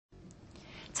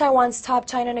Taiwan's top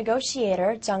China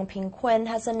negotiator, Chiang Pin-kung,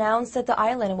 has announced that the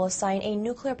island will sign a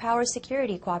nuclear power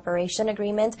security cooperation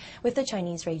agreement with the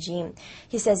Chinese regime.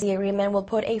 He says the agreement will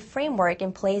put a framework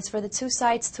in place for the two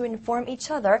sides to inform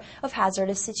each other of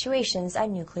hazardous situations at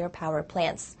nuclear power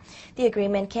plants. The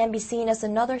agreement can be seen as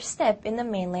another step in the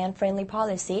mainland-friendly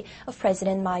policy of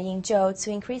President Ma Ying-jeou to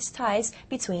increase ties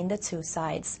between the two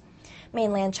sides.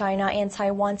 Mainland China and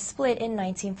Taiwan split in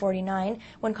 1949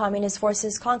 when communist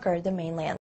forces conquered the mainland.